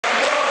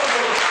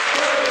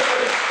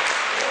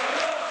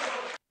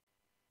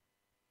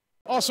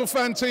Arsenal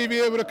Fan TV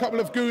here with a couple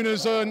of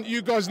Gooners, and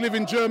you guys live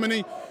in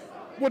Germany.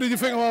 What did you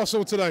think of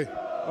Arsenal today?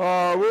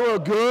 We were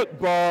good,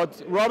 but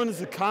Robin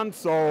is a cunt,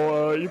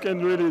 so you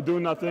can really do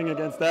nothing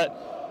against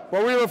that.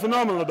 But we were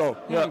phenomenal, though.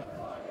 Yeah.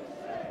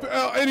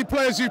 Any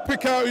players you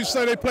pick out who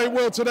say they played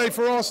well today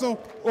for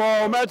Arsenal?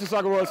 Well,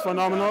 Mertesacker was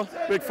phenomenal.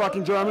 Big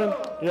fucking German.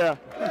 Yeah,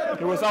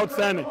 it was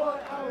outstanding.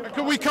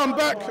 Can we come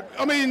back?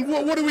 I mean,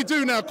 what do we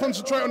do now?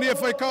 Concentrate on the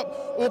FA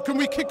Cup, or can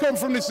we kick on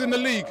from this in the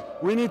league?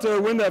 We need to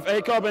win the FA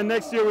Cup, and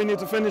next year we need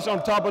to finish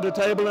on top of the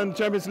table in the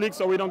Champions League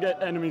so we don't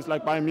get enemies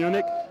like Bayern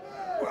Munich.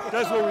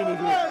 That's what we need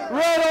to do.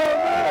 Right on,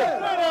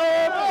 man!